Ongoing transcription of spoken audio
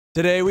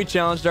Today, we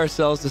challenged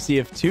ourselves to see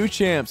if two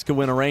champs could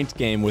win a ranked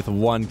game with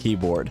one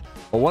keyboard.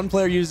 While one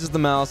player uses the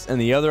mouse and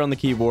the other on the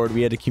keyboard,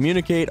 we had to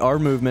communicate our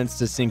movements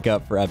to sync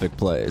up for epic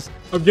plays.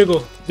 Oh,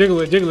 jiggle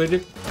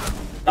it.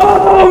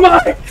 Oh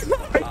my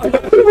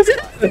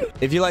God!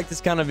 If you like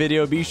this kind of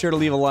video, be sure to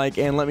leave a like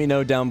and let me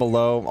know down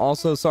below.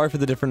 Also, sorry for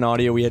the different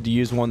audio. We had to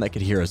use one that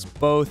could hear us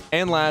both.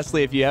 And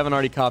lastly, if you haven't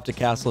already copped a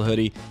Castle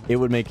hoodie, it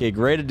would make a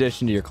great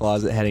addition to your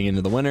closet heading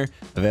into the winter.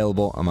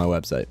 Available on my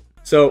website.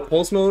 So,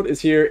 Pulse Mode is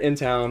here in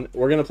town.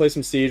 We're going to play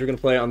some Siege. We're going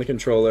to play it on the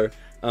controller.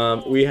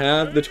 We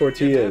have the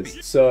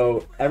tortillas.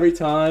 So, every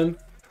time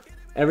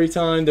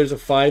there's a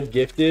 5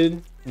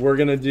 gifted, we're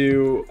going to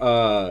do,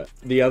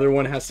 the other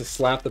one has to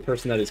slap the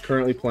person that is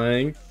currently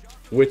playing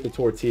with the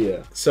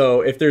tortilla. So,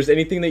 if there's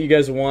anything that you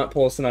guys want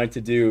Pulse and I to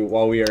do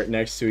while we are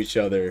next to each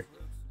other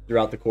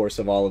throughout the course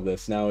of all of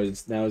this, now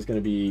is going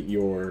to be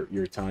your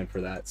time for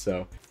that.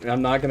 So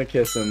I'm not gonna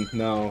kiss him.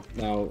 No,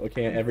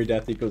 okay. Every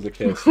death equals a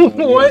kiss. No,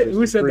 What?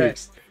 Who said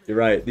freaks. that? You're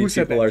right. These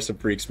people are some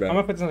freaks, bro. I'm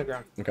gonna put this on the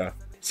ground. Okay.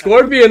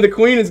 Scorpion, the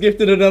queen, is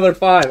gifted another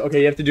 5.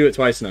 Okay, you have to do it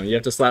twice now. You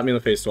have to slap me in the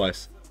face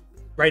twice.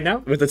 Right now?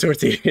 With the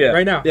tortilla. Yeah.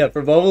 Right now? Yeah,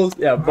 for Bubbles.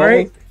 Yeah, Bubbles.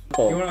 Right.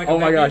 Oh, Like oh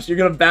my gosh, you're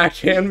gonna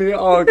backhand me?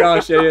 Oh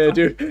gosh, yeah,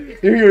 dude.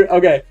 You're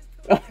okay.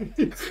 yeah,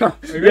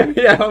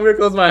 I'm gonna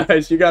close my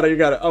eyes. You got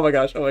it. Oh my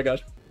gosh. What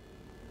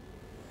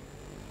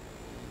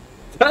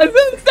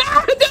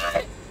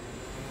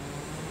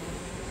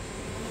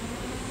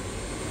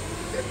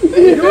are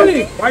you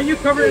doing? Why are you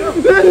covering up?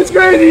 That is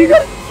crazy.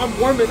 I'm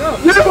warming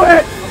up. Do it.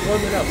 I'm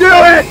warming up. Do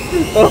it.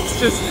 Oh, it's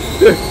just.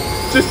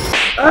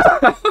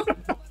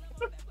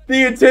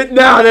 The intent.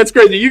 Nah, that's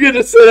crazy. You get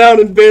to sit down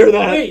and bear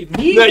that. Wait,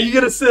 me? No, you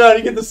get to sit down.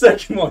 You get the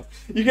second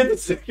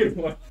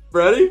one.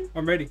 Ready?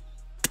 I'm ready.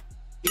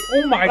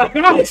 Oh my god!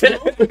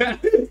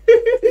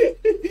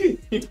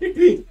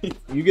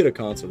 You get a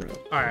constant round.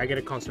 Alright, I get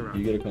a constant round.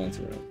 You get a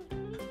constant round.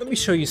 Let me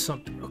show you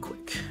something real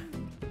quick.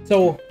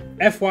 So,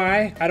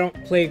 FYI, I don't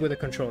play with a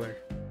controller.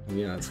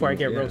 Yeah. Before I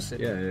get roasted.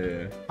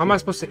 Yeah. How am I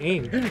supposed to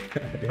aim?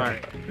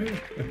 Alright.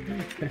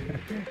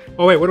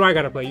 Oh wait, what do I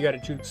gotta play? You gotta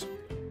choose.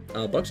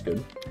 Buck's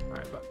good.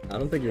 Alright, Buck. I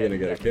don't think you're gonna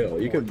get a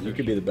kill. You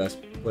could be the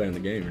best player in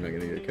the game. You're not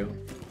gonna get a kill.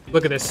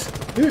 Look at this.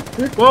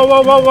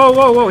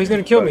 Whoa. He's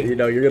gonna kill me. You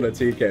know, you're gonna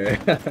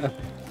TK.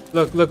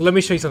 Look, let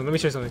me show you something.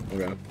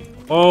 Okay.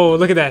 Oh,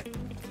 look at that.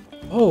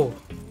 Oh.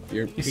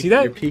 You see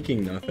that? You're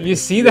peeking nothing. You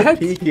see that?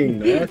 Peeking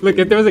nothing. Look,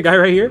 if there was a guy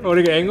right here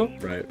holding an angle.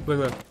 Right.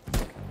 Look.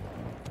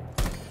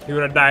 He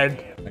would have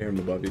died. I hear him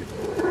above you.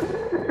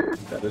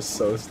 That is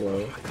so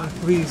slow. Oh my god,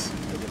 please.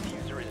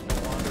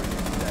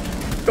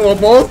 Come on,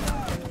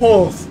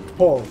 Pulse.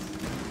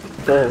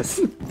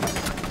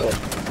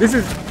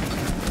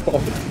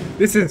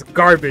 This is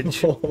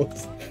garbage.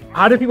 Pulse.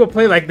 How do people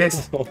play like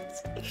this?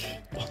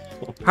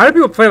 How do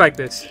people play like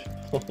this?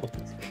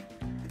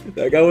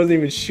 That guy wasn't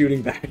even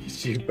shooting back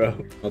at you, bro.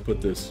 I'll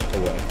put this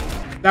away.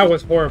 That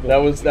was horrible. That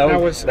was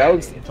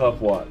a tough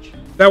watch.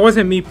 That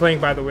wasn't me playing,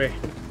 by the way.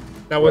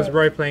 That was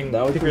Roy playing.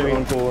 That was your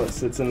uncle that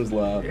sits in his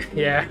lap.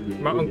 Yeah,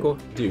 my uncle.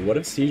 Dude, what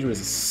if Siege was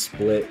a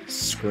split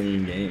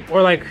screen game?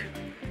 Or like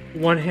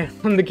one hand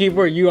on the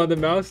keyboard, you on the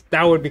mouse?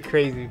 That would be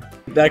crazy.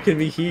 That could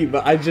be heat,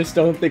 but I just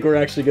don't think we're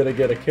actually gonna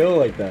get a kill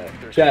like that.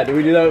 Chat, do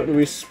we do that? Do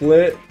we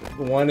split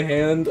one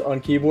hand on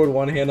keyboard,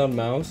 one hand on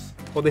mouse?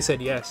 Well, they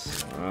said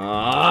yes.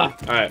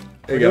 Alright.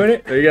 There you go. Doing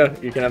it? There you go.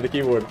 You can have the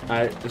keyboard.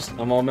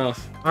 I'm all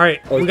mouse.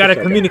 Alright, we gotta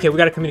communicate. We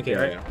gotta communicate,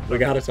 right? Yeah. We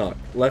gotta talk.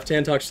 Left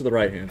hand talks to the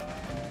right hand.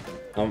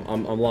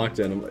 I'm locked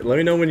in. Let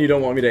me know when you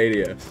don't want me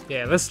to ADS.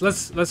 Yeah, let's go.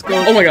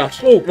 Oh my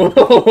gosh. Oh.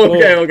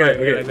 Okay. We're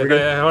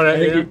good. I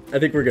I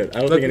think we're good. I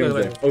don't think anyone's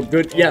there. Oh,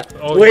 good. Yeah.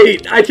 Oh,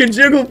 wait, I can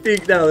jiggle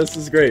peek now. This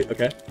is great.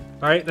 Okay.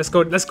 All right, let's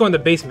go in the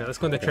basement. Let's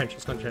go in the trench.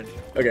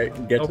 Okay,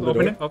 get to the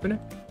door. Open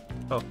it.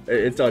 Oh.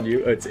 It's on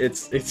you.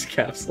 It's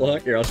caps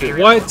lock. Here, I'll shoot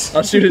it. What?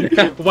 I'll shoot it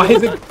now. Why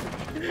is it?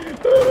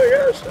 Oh my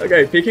gosh.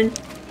 Okay, peeking.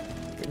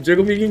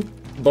 Jiggle peeking.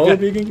 Bolo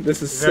peeking.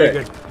 This is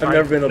very sick. good. I've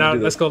never been able to do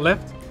this. Let's go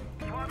left.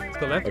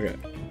 Okay.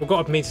 We'll go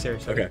up main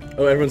stairs. Okay.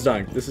 Oh, everyone's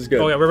dying. This is good.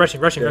 Oh yeah, we're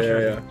rushing.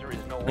 Yeah.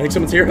 I think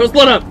someone's here. Oh,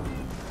 slow down.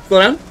 Slow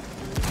down.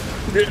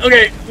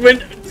 Okay,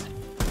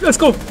 Let's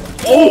go.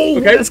 Oh,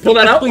 okay, let's pull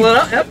that out. Pull that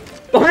out. Yep.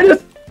 Behind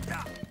us.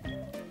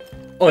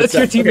 Oh, that's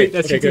your teammate. Okay.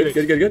 That's your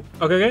teammate. Good.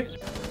 Okay.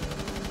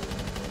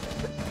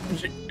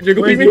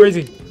 Jiggle Where is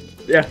he?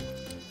 Yeah.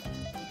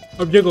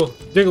 Oh, jiggle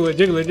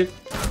it.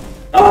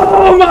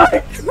 Oh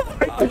my!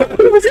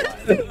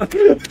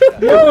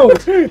 Yo,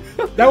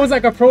 that was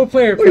like a pro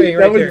player playing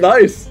right there.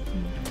 That was nice.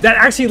 That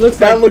actually looks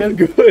that like... That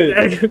looked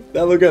good.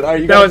 That looked good. All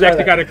right, that was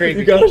actually kind of crazy.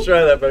 You gotta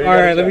try that, bro.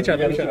 Alright, let me try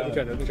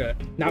that.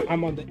 Now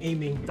I'm on the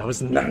aiming. That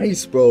was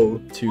nice,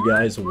 bro. 2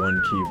 guys,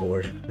 1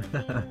 keyboard.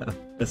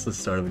 That's the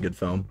start of a good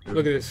film. Look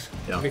at this.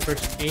 Yeah. Let me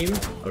first aim.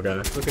 Okay.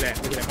 Look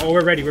at that. Oh,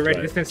 we're ready. Right.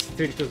 This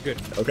sensitivity feels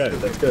good. Okay,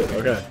 that's good.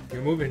 Okay.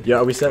 You're moving. Yeah,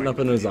 are we setting up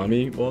in a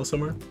zombie wall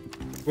somewhere?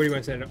 Where do you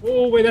want to set it up?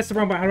 Oh, wait, that's the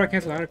wrong button. How do I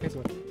cancel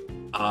it?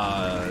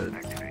 I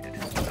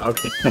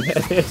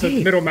Okay. So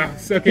middle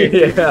mouse.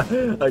 Okay. Yeah,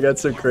 I got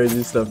some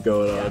crazy stuff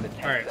going on.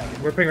 Alright,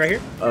 we're playing right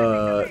here?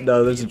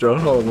 No, there's a drone.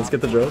 Hold on, let's get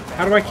the drone.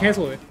 How do I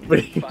cancel it? What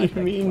do you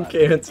mean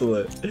cancel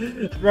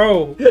it?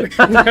 Bro,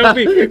 help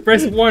me.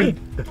 Press 1.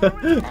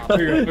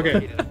 Here you go.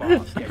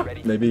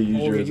 Okay. Maybe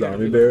use your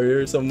zombie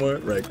barrier somewhere.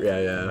 Right,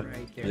 yeah.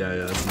 Yeah,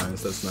 that's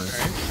nice, that's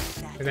nice.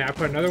 Alright. And then I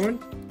put another one.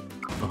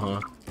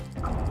 Uh-huh.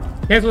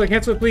 Cancel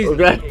it, please.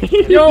 Okay.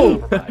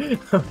 Yo! Okay.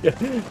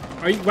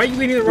 Why are you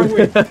leaning the wrong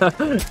way?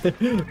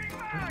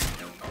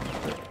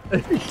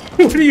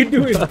 What are you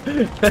doing?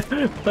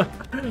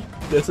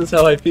 This is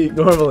how I peek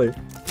normally.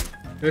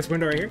 This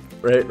window right here?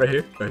 Right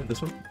here? Right,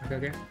 this one?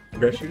 Okay.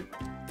 Okay. Shoot.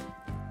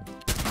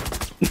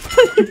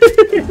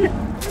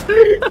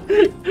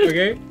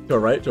 Okay. To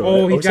right, to right.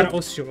 Oh, he's got an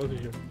ulcer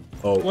shield.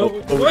 Oh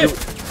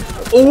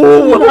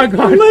my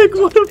god. Like,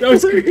 what That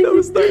was crazy. That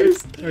was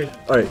nice.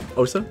 Alright. Alright,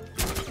 Osa.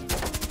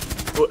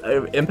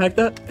 Impact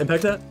that.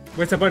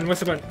 What's the button?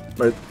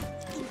 Right.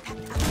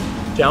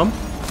 Jump.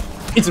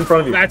 It's in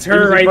front of you. That's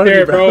her right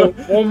there, bro.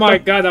 Oh my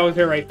god, that was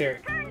her right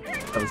there.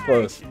 That was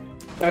close.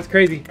 That's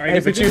crazy. All right, Hey,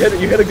 but you hit a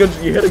good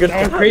That was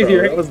shot, crazy,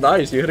 bro. right? That was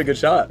nice. You hit a good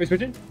shot. We're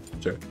switching?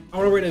 Sure. I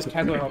want to wear this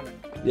castle helmet.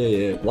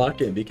 Yeah.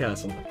 Lock in. Be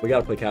castle. We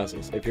gotta play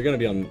castles. If you're gonna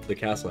be on the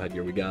castle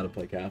headgear, we gotta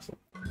play castle.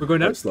 We're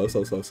going down? Slow.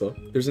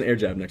 There's an air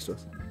jab next to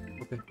us.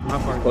 Okay. How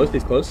far? Close.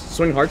 He's close.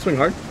 Swing hard.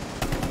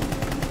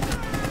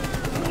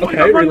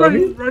 Okay,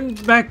 run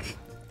back.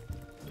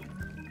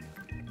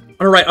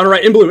 On the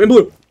right. In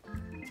blue.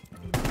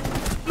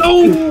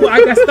 No!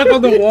 I got stuck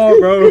on the wall,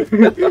 bro.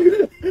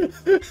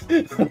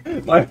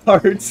 My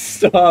heart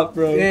stopped,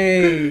 bro.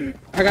 Dang.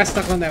 I got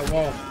stuck on that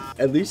wall.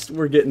 At least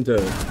we're getting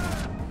to...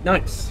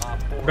 Nice.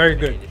 Very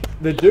good.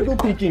 The jiggle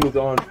peeking is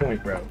on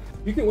point, bro.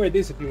 You can wear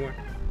this if you want.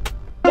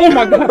 Oh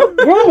my god,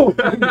 bro!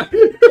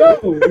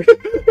 Bro!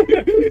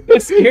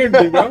 That scared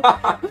me, bro.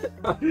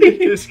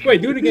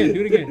 Wait, do it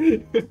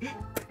again.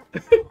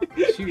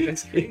 Shoot,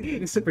 that's crazy.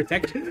 This is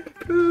protection.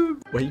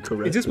 Why you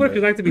correct? Is this what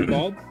it's like to be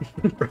bald?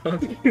 Bro.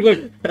 Look.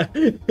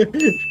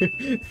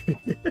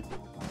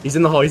 He's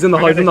in the hall,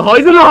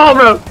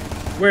 bro!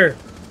 Where?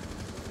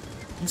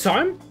 You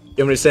saw him? You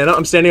want me to stand up?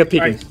 I'm standing up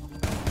peeking. Right.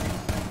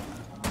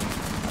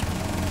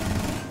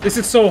 This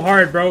is so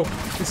hard, bro.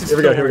 Here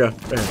we go.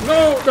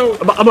 No.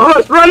 I'm on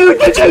us! Run to the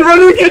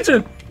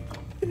kitchen!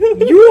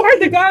 You are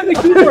the guy on the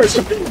keyboard.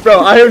 Bro,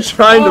 I am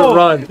trying to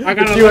run. I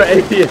gotta you are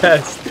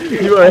ADS.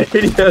 You are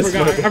ADS.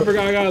 I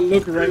forgot I gotta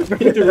look right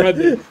to run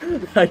this.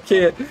 I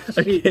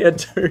can't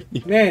turn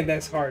you. Man,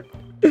 that's hard.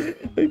 I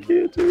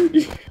can't turn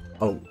you.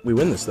 Oh, we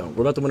win this though.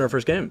 We're about to win our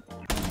first game.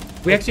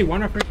 We actually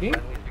won our first game?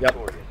 Yep.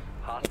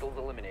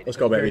 Let's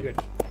go, baby. Very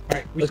good.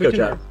 Alright, Let's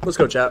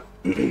go, chat.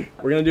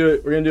 We're gonna do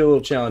a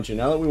little challenge here.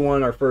 Now that we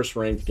won our first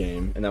ranked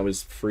game, and that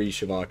was free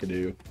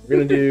Shavakadu, we're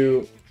gonna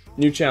do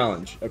new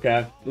challenge.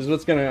 Okay, this is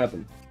what's gonna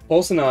happen.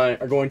 Pulse and I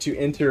are going to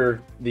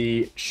enter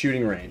the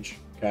shooting range.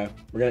 Okay,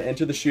 we're gonna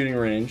enter the shooting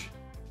range,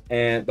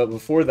 but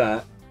before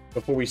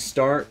we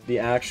start the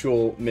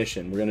actual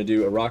mission, we're gonna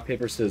do a rock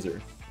paper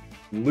scissors.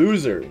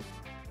 Loser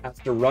has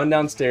to run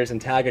downstairs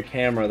and tag a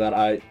camera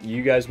that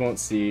you guys won't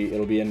see.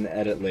 It'll be in an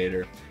edit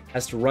later.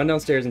 Has to run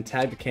downstairs and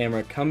tag the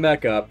camera, come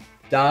back up,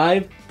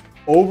 dive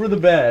over the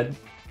bed,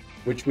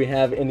 which we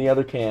have in the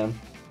other cam,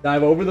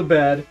 dive over the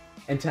bed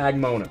and tag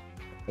Mona.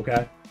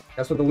 Okay?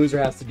 That's what the loser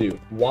has to do.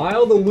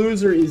 While the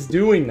loser is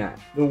doing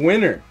that, the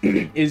winner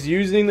is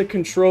using the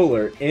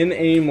controller in the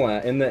aim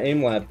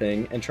lab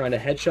thing and trying to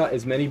headshot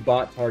as many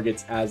bot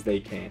targets as they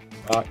can.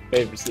 Rock,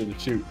 paper,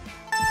 scissors, shoot.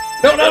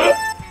 No!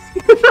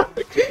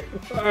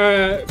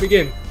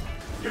 Begin.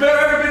 You better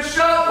have a good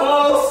shot,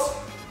 Pulse!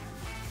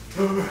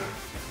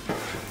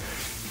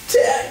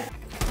 10.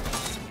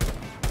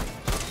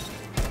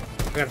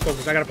 I gotta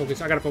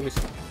focus.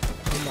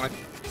 Oh my.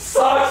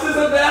 Socks is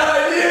a bad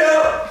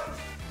idea!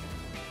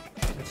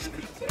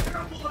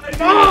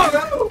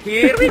 Oh,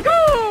 here we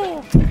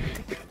go!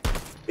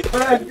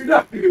 Alright, you're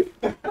done.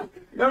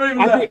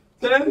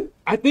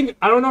 I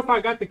don't know if I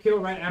got the kill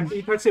right after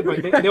you touched it,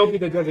 but they'll be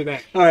the judge of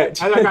that.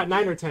 Alright. Either I got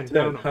 9 or 10. I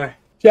don't know. Alright.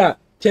 Yeah,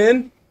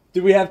 10?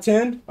 Do we have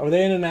 10? Are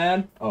they in an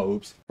ad? Oh,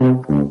 oops.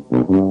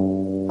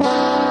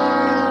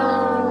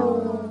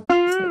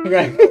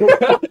 Okay.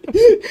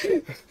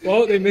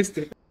 Well, they missed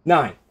it.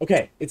 9.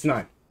 Okay, it's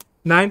 9.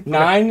 9?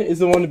 9 is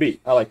the one to beat.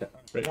 I like that.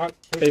 Ready? Rock,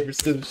 Paper,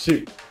 scissors,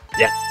 shoot.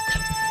 Yeah.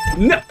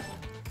 No!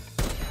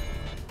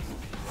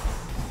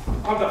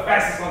 I'm the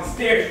fastest on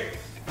stairs.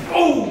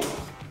 Oh!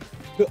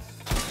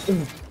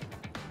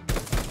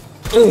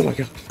 Oh my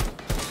god.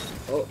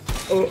 Oh.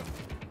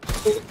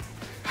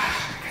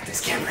 Got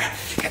this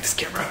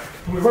camera.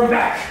 We run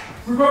back.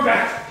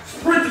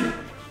 Sprinting.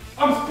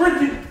 I'm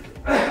sprinting.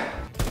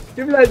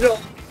 Give me that jump.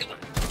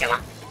 Come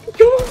on.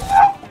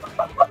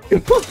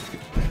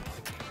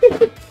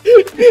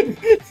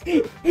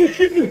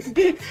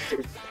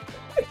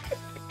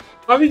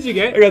 How many did you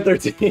get? I got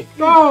 13.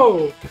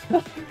 No!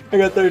 I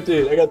got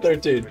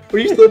 13. Were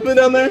you slipping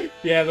down there?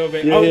 Yeah, a little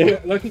bit. Yeah.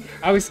 Lucky,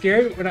 I was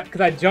scared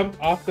because I jumped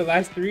off the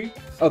last 3.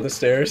 Oh, the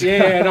stairs?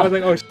 Yeah, and I was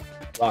like, oh,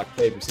 Rock,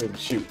 paper, scissors,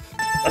 shoot.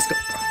 Let's go.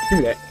 Give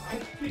me that.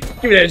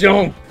 Give me that,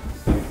 Joan.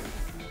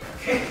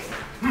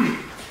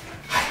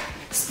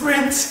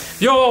 Sprint.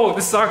 Yo,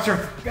 the socks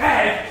are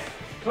bad.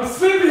 I'm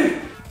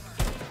slipping.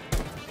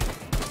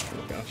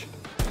 Oh gosh.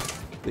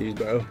 Please,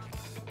 bro.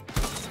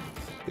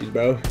 Please,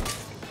 bro.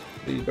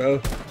 Please,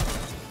 bro.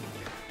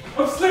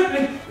 I'm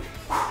slipping.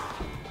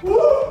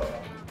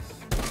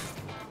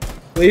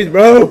 Please,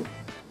 bro.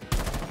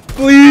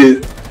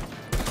 Please.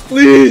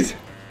 Please.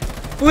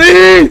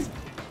 Please.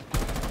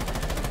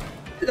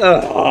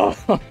 Oh.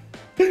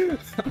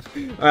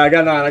 Alright, I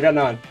got 9. I got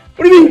 9.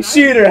 What do you mean,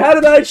 cheater? How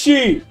did I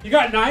cheat? You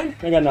got 9?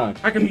 I got 9.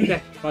 I can beat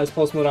that. Nice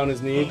pulse mode on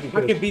his knee.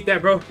 I can beat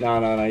that, bro.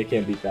 No, you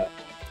can't beat that.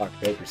 Fuck,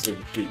 paper,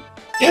 scissors, cheat.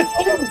 Yes.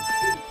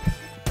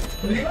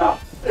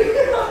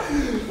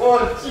 1,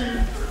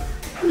 2,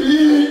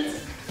 3.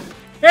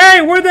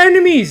 Hey, where are the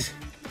enemies?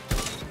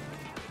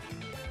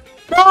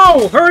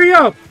 Bro, hurry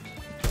up.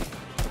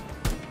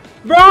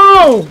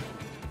 Bro.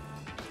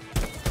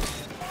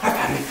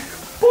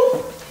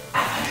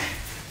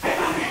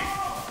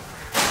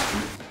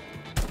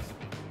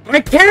 I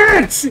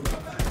can't!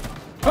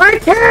 I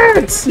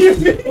can't!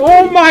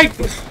 Oh my...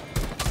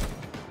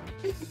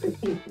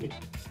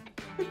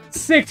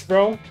 6,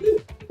 bro.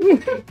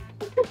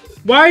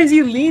 Why is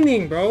he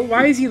leaning, bro?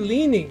 Why is he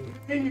leaning?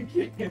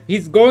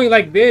 He's going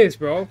like this,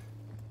 bro.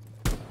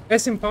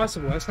 That's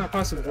impossible. That's not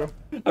possible, bro.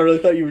 I really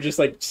thought you were just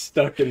like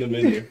stuck in the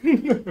menu.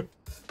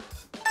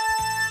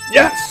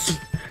 Yes!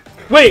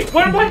 Wait,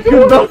 what am I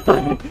doing?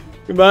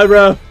 Goodbye,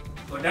 bro.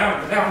 Go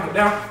down,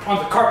 on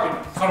the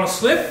carpet. So I don't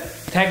slip.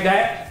 Tag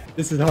that.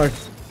 This is hard.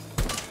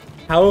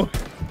 How?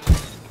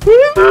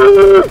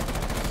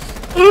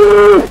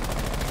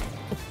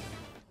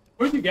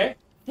 What'd you get?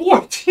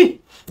 14!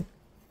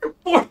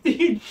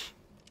 14!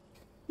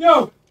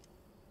 Yo!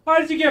 How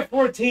did you get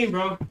 14,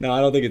 bro? No, I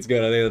don't think it's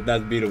good. I think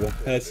that's beatable.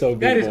 That's so beatable.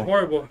 That is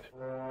horrible.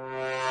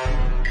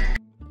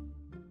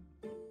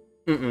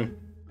 Mm-mm.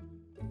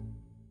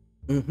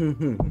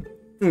 Mm-hmm.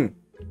 Mm.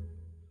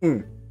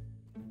 Mm.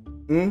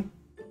 Mm.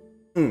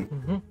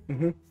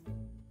 Mm-hmm.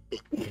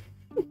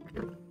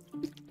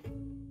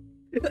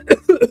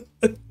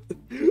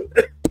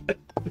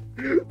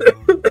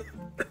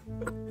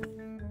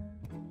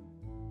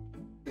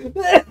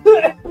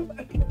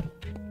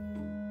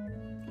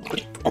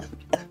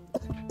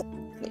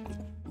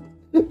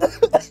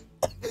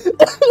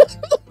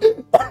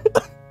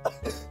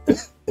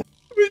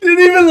 We didn't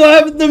even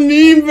laugh at the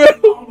meme, bro.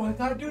 Oh my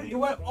god, dude, you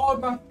went all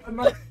my...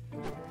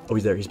 Oh,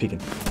 he's there. He's peeking.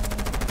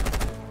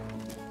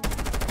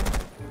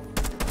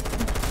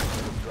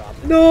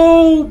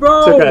 No, bro.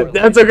 It's okay.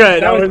 That's okay.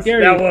 That was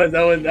scary. That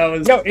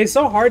was. Yo, it's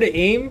so hard to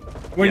aim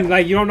when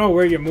like you don't know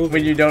where you're moving.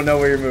 When you don't know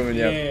where you're moving.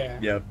 Yeah. Yeah.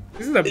 Yep.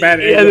 This is a bad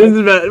angle. Yeah, this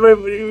is bad. Wait,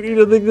 you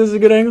don't think this is a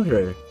good angle?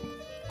 Right.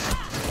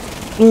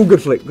 Ooh,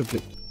 good flick. Good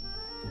flick.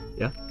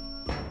 Yeah.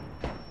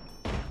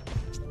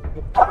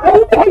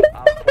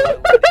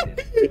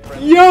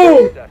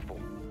 Yo.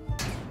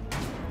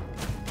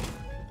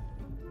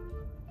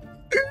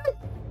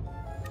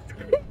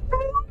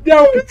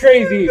 That was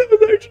crazy.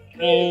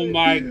 Oh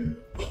my.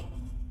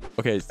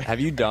 Okay, have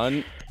you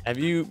done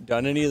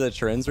any of the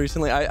trends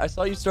recently? I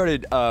saw you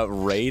started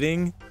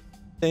rating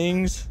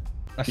things.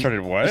 I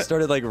started what? You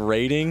started like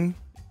rating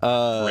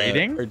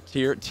rating or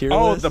tier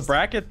oh lists? the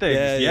bracket things.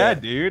 Yeah, Yeah,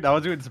 dude, I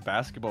was doing some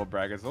basketball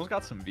brackets. Those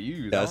got some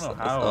views. Yeah, I don't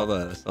know how.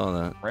 I saw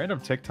that. Random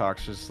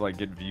TikToks just like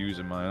get views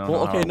in mine. I don't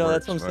Well, know how okay, it no, works,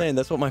 that's what I'm but saying.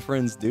 That's what my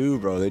friends do,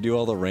 bro. They do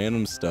all the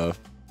random stuff.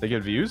 They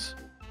get views.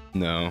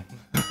 No.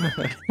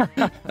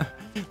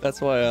 That's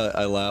why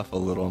I laugh a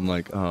little. I'm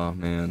like, oh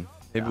man.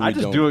 Maybe I we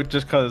just don't. do it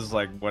just cause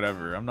like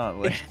whatever. I'm not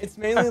like. It's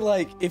mainly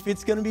like if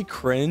it's gonna be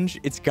cringe,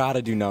 it's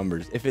gotta do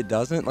numbers. If it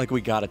doesn't, like we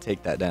gotta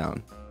take that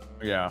down.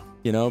 Yeah.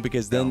 You know,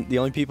 because then the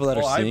only people that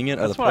are seeing it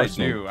are the that's what I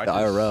personal, do. the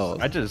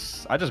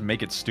IRLs. I just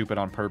make it stupid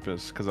on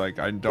purpose because like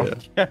I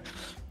don't. Yeah.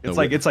 No,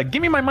 It's like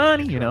give me my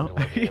money, you know.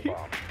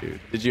 Dude,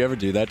 did you ever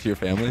do that to your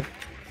family?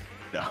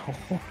 No.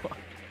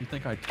 You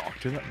think I talk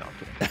to that? No,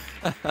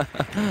 I'm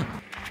kidding.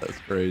 That's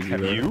crazy. Have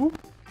bro. you?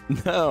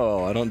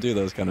 No, I don't do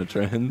those kind of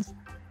trends.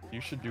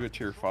 You should do it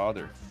to your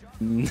father.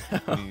 No.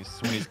 When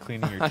he's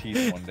cleaning your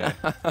teeth one day.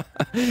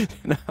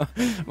 No,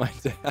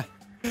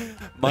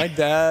 my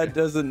dad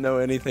doesn't know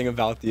anything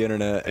about the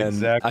internet, and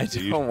Exactly.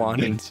 I don't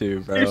want him to,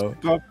 bro. You're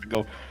supposed to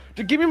go,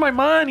 give me my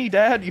money,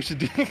 Dad. You should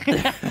do.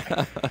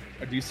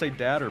 Or do you say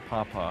Dad or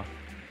Papa?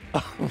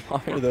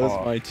 Why are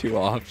those my two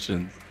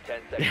options? 10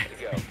 seconds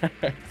to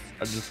go.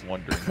 I'm just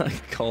wondering. I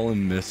call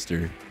him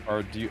Mister.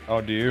 Or do you?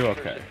 Oh, do you?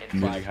 Okay. So you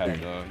Mister. have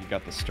you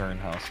got the Stern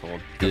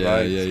household. 'Cause Yeah,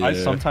 I yeah.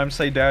 sometimes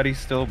say Daddy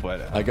still, but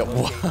I got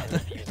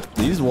what?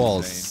 These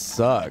walls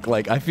suck.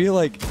 Like I feel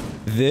like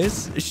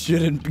this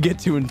shouldn't get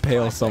to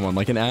impale someone.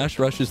 Like an Ash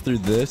rushes through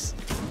this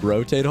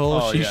rotate hole,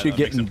 Oh, she yeah, should that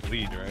get makes them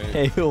bleed, right?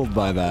 impaled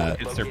by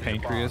that. It's their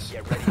pancreas.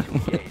 Get ready to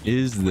engage. What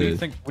is What do you this?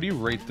 think? What do you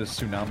rate this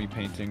tsunami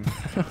painting?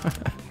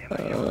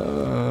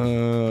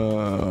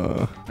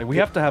 Like, we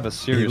have to have a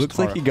serious. looks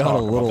like he got talk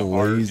a about little the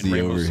art in lazy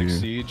Rainbow over Six here.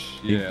 Siege.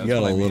 He Yeah, that's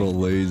got what a I mean. little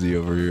lazy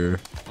over here.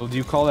 Well, do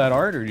you call that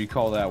art or do you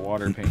call that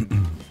water paint?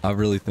 I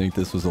really think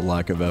this was a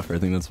lack of effort. I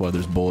think that's why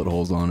there's bullet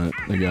holes on it.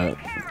 They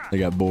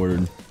got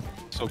bored.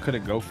 So could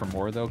it go for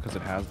more though? Because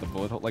it has the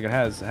bullet hole. Like it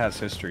has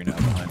history now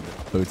behind it.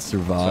 So it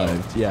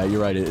survived. So, yeah,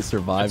 you're right. It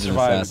survived an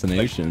survived,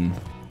 assassination.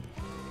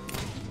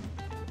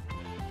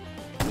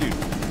 Dude.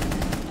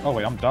 Oh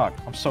wait, I'm Doc.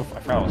 I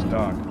forgot I was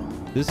Doc.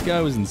 This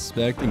guy was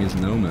inspecting his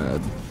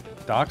Nomad.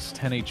 Doc's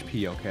 10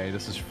 HP. Okay,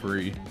 this is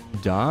free.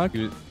 Doc?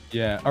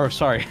 Yeah. Or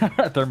sorry,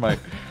 Thermite.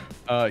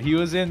 He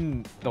was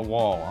in the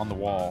wall, on the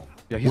wall.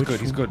 Yeah, he's good.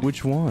 He's good.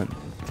 Which one?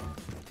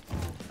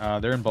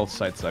 They're in both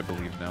sites, I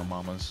believe now,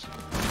 mamas.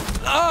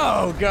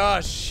 Oh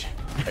gosh.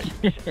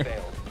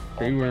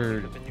 They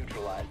were.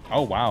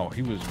 Oh wow,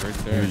 he was right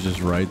there. He was just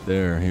right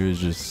there. He was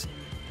just.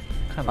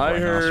 Kind of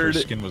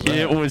rhinoceros skin was that?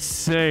 It was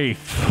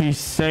safe. He's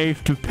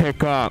safe to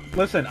pick up.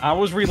 Listen, I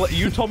was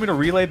you told me to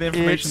relay the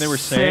information they were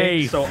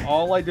saying, safe. so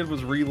all I did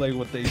was relay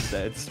what they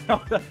said.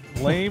 So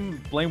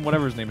blame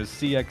whatever his name is,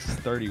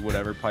 CX30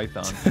 whatever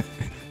Python.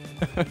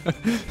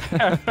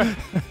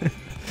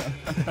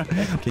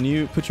 Can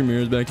you put your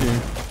mirrors back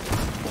here?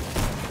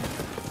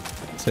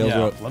 Sales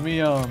Yeah, rep. let me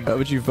How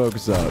about you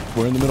focus up?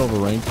 We're in the middle of a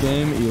ranked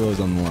game. Elo's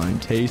on the line.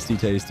 Tasty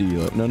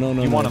Elo. No, no,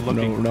 no, You no, wanna no,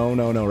 look no,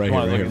 no, no, right you here,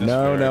 wanna right look here. at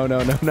No, this no,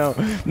 no, no,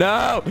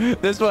 no, no.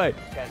 This way.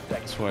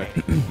 this way.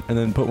 And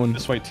then put one.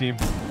 This way, team.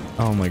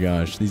 Oh my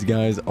gosh, these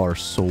guys are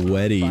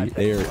sweaty.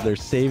 They're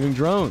saving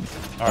drones.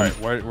 All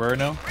right, where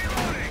now?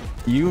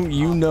 You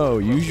know,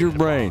 use your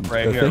brain.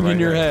 Right the here, thing right in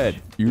your here.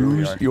 head. we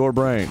Use are. your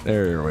brain.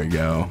 There we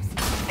go.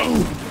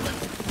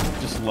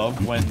 Just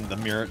love when the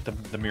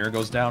mirror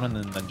goes down and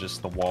then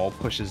just the wall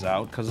pushes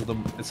out because of the.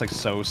 It's like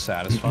so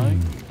satisfying.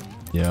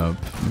 Yep.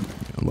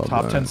 I love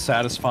Top that. 10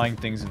 satisfying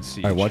things in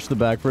Siege. All right, watch the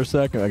back for a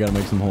second. I gotta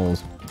make some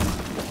holes.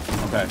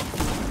 Okay.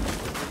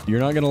 You're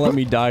not gonna let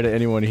me die to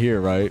anyone here,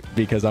 right?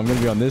 Because I'm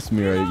gonna be on this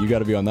mirror. You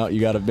gotta be on that. You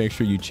gotta make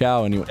sure you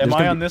chow anyone. Am There's I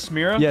gonna on be- this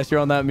mirror? Yes, you're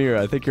on that mirror.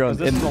 I think you're on.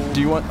 This is and a-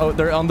 do you want? Oh,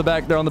 they're on the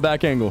back. They're on the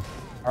back angle.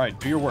 All right,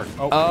 do your work.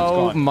 Oh,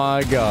 Oh he's gone.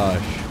 my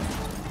gosh.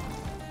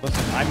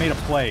 Listen, I made a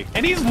play,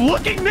 and he's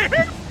looking there.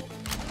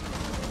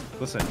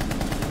 Listen.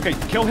 Okay,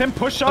 kill him.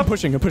 Push I'm up.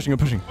 pushing.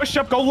 Push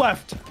up. Go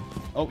left.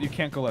 Oh, you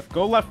can't go left.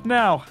 Go left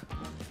now.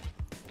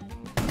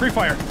 Free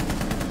fire.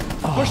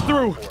 Push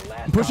through.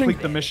 Pushing.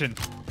 Complete the mission.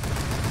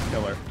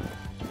 Killer.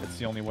 It's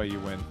the only way you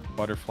win.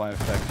 Butterfly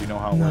effect. You know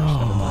how it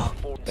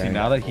works. See,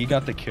 now that he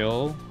got the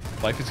kill,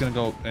 life is gonna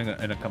go in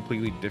a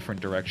completely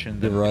different direction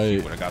than You're if he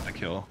right. would have got the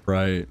kill.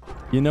 Right.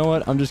 You know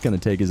what? I'm just gonna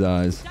take his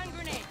eyes.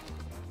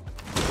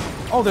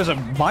 Oh, there's a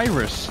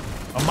Myrus.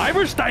 A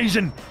Myrus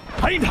station.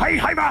 I'm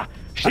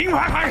taking the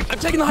high.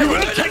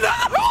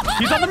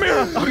 He's on the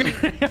mirror.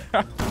 Okay.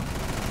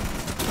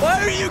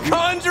 Why are you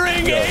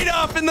conjuring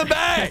Adolf in the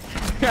back?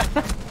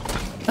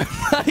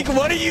 Like,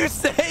 what are you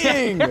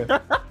saying?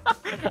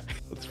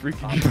 Let's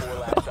freaking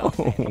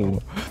Oh,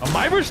 a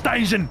Myrus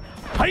station.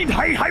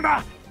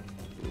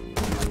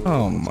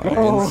 oh my.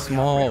 In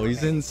small.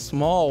 He's in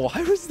small.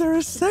 Why was there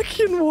a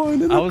second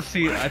one? In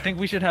the- I think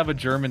we should have a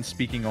German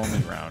speaking only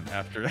round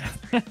after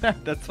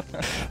that.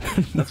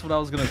 That's what I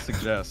was gonna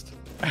suggest.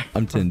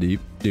 I'm 10 deep.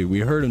 Dude, we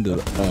heard him to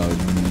the...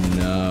 Oh,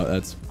 no.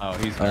 That's... Oh,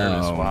 he's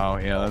nervous. Oh. Wow.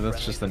 Yeah,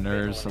 that's just the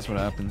nerves. That's what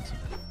happens.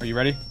 Are you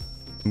ready?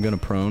 I'm gonna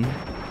prone.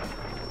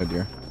 Oh,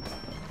 dear.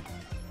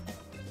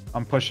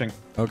 I'm pushing.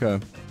 Okay.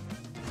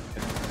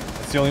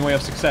 It's the only way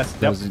of success.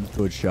 That was a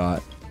good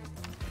shot.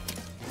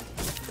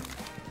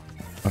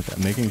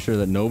 Okay, making sure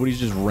that nobody's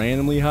just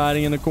randomly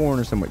hiding in the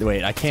corner somewhere.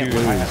 Wait, I can't Dude,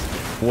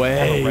 lose.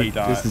 red Wait,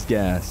 dot. this is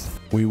gas.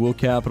 We will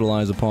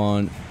capitalize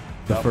upon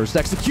the first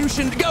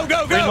execution. Go,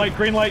 go, go! Green light.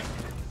 Green light.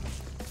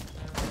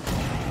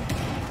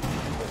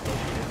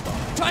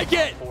 Take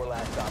it!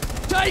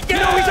 Take it!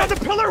 No, he's on the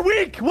pillar.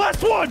 Weak.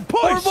 Last one.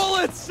 Push. 4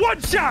 bullets!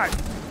 One shot.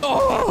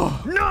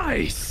 Oh!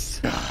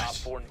 Nice.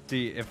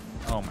 See if.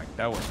 Oh my,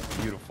 that was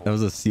beautiful. That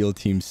was a SEAL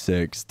Team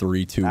 6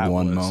 3, 2, That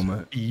 1 was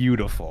moment.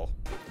 Beautiful.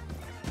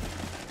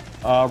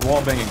 Wall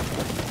banging.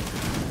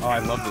 Oh, I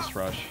love this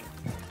rush.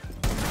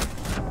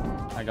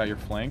 I got your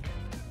flank.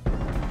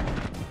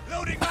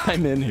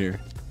 I'm in here.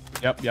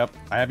 Yep.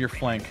 I have your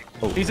flank.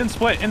 Oh. He's in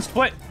split. In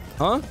split.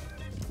 Huh?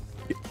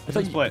 He's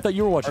in split. I thought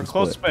you were watching Or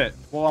close split.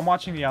 split. Well, I'm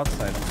watching the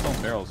outside. I'm still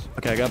in barrels.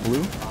 Okay, I got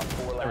blue.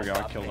 There we go.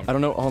 I killed him. I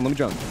don't know. Hold on, let me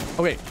jump.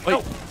 Okay, wait.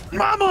 No.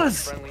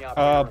 Mamas!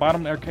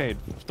 Bottom arcade.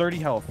 30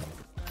 health.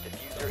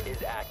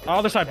 Oh,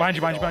 other side. Behind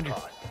you.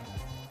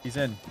 He's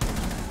in.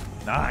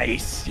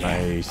 Nice.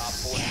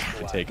 Nice.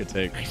 Take.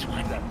 Nice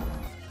one.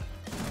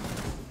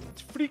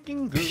 It's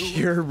freaking good.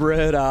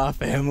 Purebred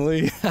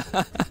family.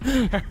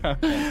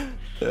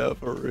 Yeah,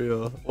 for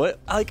real. What?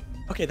 Like,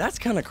 okay, that's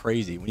kind of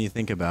crazy when you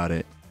think about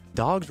it.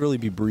 Dogs really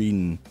be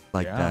breeding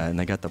like Yeah. that, and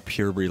they got the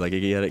pure breed. Like,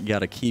 you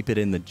gotta keep it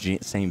in the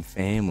same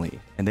family,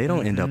 and they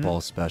don't end up all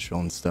special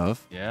and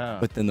stuff. Yeah.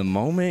 But then the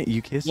moment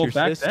you kiss Well, your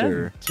back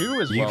sister, then,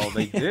 too, as well.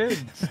 They did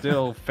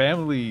still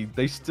family.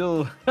 They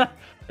still.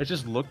 It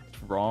just looked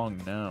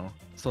wrong now.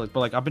 So,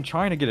 but like, I've been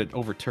trying to get it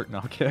overturned. No,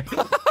 okay.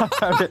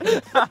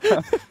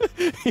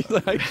 He's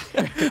like,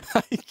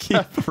 I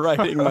keep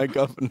writing my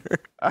governor.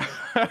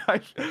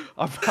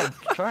 I'm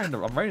trying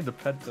to. I'm writing the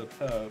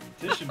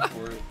petition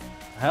for it.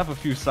 I have a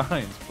few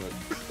signs,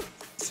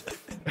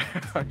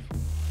 but.